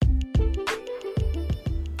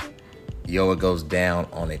Yo, it goes down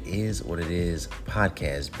on It Is What It Is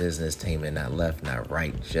podcast. Business, tainment, not left, not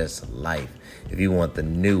right, just life. If you want the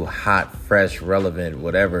new, hot, fresh, relevant,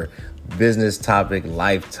 whatever business topic,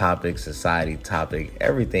 life topic, society topic,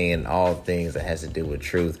 everything and all things that has to do with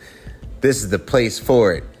truth, this is the place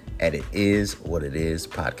for it at It Is What It Is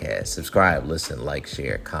podcast. Subscribe, listen, like,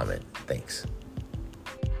 share, comment. Thanks.